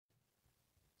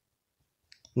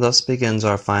Thus begins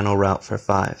our final route for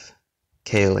 5,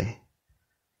 Kaylee.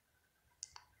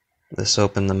 This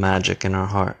opened the magic in our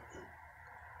heart.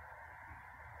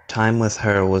 Time with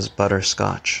her was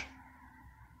butterscotch.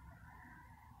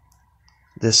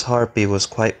 This harpy was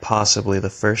quite possibly the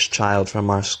first child from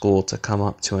our school to come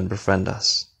up to and befriend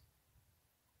us.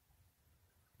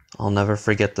 I'll never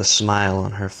forget the smile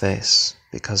on her face,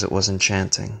 because it was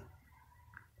enchanting.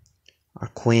 Our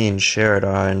queen shared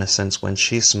our innocence when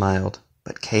she smiled,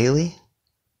 but Kaylee?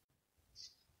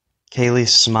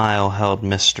 Kaylee's smile held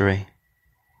mystery.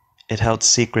 It held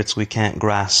secrets we can't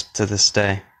grasp to this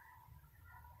day.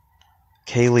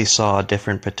 Kaylee saw a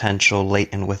different potential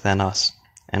latent within us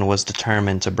and was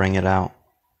determined to bring it out.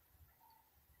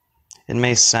 It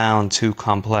may sound too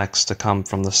complex to come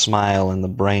from the smile and the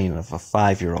brain of a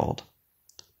 5-year-old,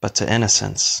 but to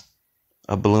innocence,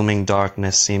 a blooming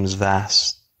darkness seems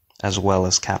vast as well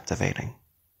as captivating.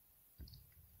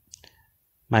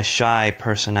 My shy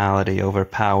personality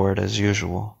overpowered as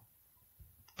usual,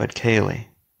 but Kaylee,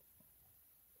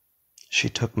 she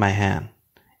took my hand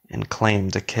and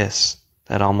claimed a kiss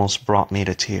that almost brought me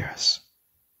to tears.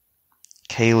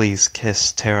 Kaylee's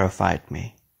kiss terrified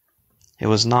me. It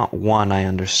was not one I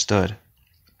understood.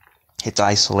 It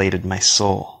isolated my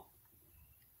soul.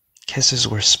 Kisses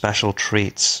were special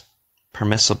treats,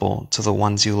 permissible to the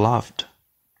ones you loved.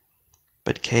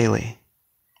 But Kaylee,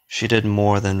 she did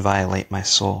more than violate my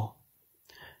soul.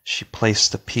 She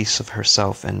placed a piece of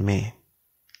herself in me.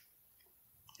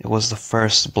 It was the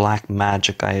first black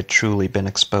magic I had truly been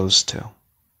exposed to.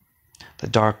 The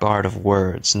dark art of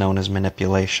words known as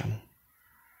manipulation.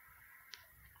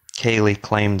 Kaylee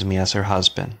claimed me as her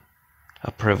husband, a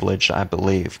privilege I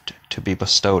believed to be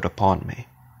bestowed upon me,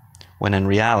 when in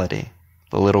reality,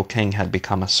 the little king had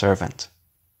become a servant.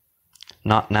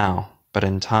 Not now, but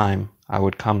in time, I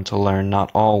would come to learn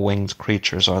not all winged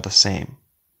creatures are the same,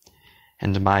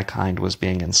 and my kind was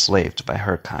being enslaved by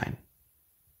her kind.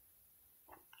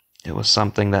 It was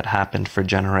something that happened for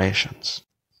generations.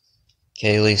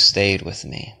 Kaylee stayed with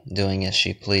me, doing as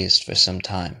she pleased for some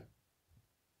time.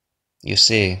 You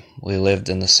see, we lived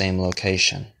in the same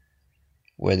location,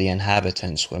 where the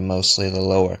inhabitants were mostly the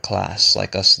lower class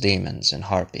like us demons and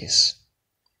harpies.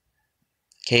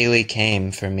 Kaylee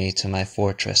came for me to my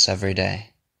fortress every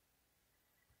day.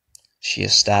 She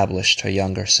established her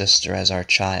younger sister as our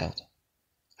child,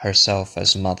 herself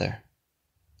as mother,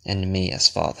 and me as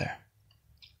father.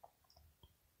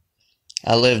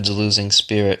 I lived losing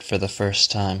spirit for the first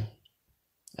time.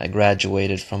 I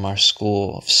graduated from our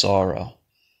school of sorrow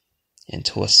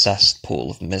into a cesspool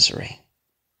of misery.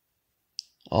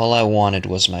 All I wanted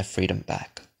was my freedom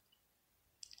back.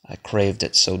 I craved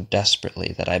it so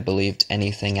desperately that I believed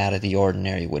anything out of the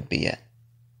ordinary would be it.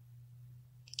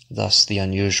 Thus the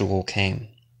unusual came.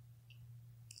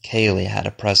 Kaylee had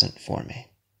a present for me.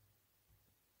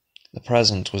 The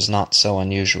present was not so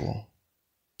unusual.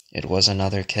 It was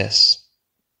another kiss.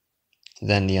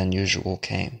 Then the unusual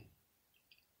came,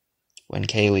 when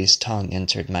Kaylee's tongue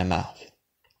entered my mouth.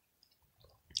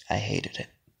 I hated it.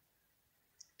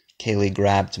 Kaylee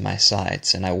grabbed my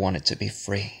sides and I wanted to be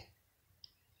free.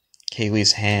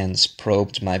 Kaylee's hands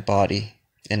probed my body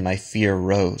and my fear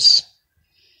rose.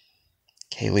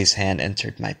 Kaylee's hand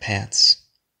entered my pants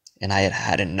and I had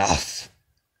had enough.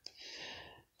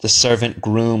 The servant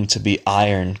groomed to be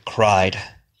iron cried,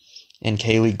 and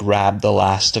Kaylee grabbed the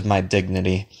last of my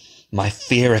dignity. My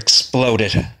fear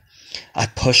exploded. I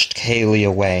pushed Kaylee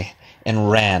away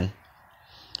and ran.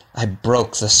 I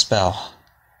broke the spell.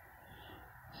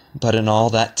 But in all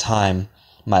that time,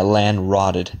 my land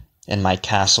rotted and my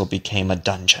castle became a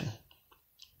dungeon.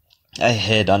 I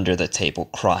hid under the table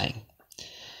crying.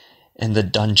 In the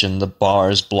dungeon, the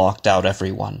bars blocked out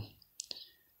everyone.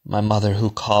 My mother who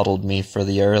coddled me for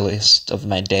the earliest of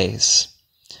my days.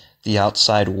 The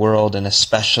outside world and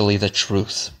especially the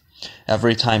truth.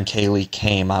 Every time Kaylee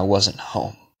came, I wasn't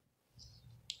home.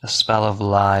 A spell of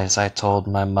lies, I told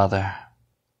my mother.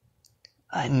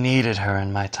 I needed her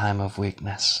in my time of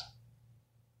weakness.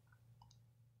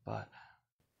 But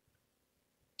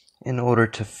in order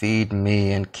to feed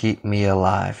me and keep me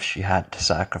alive, she had to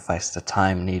sacrifice the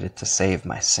time needed to save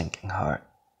my sinking heart.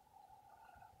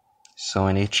 So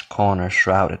in each corner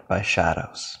shrouded by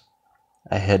shadows,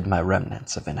 I hid my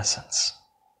remnants of innocence.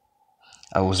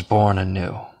 I was born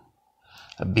anew,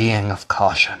 a being of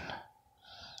caution.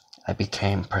 I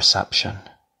became perception,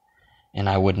 and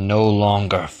I would no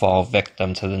longer fall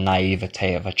victim to the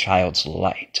naivete of a child's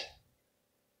light.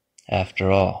 After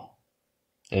all,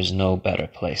 there's no better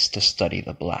place to study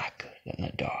the black than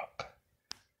the dark.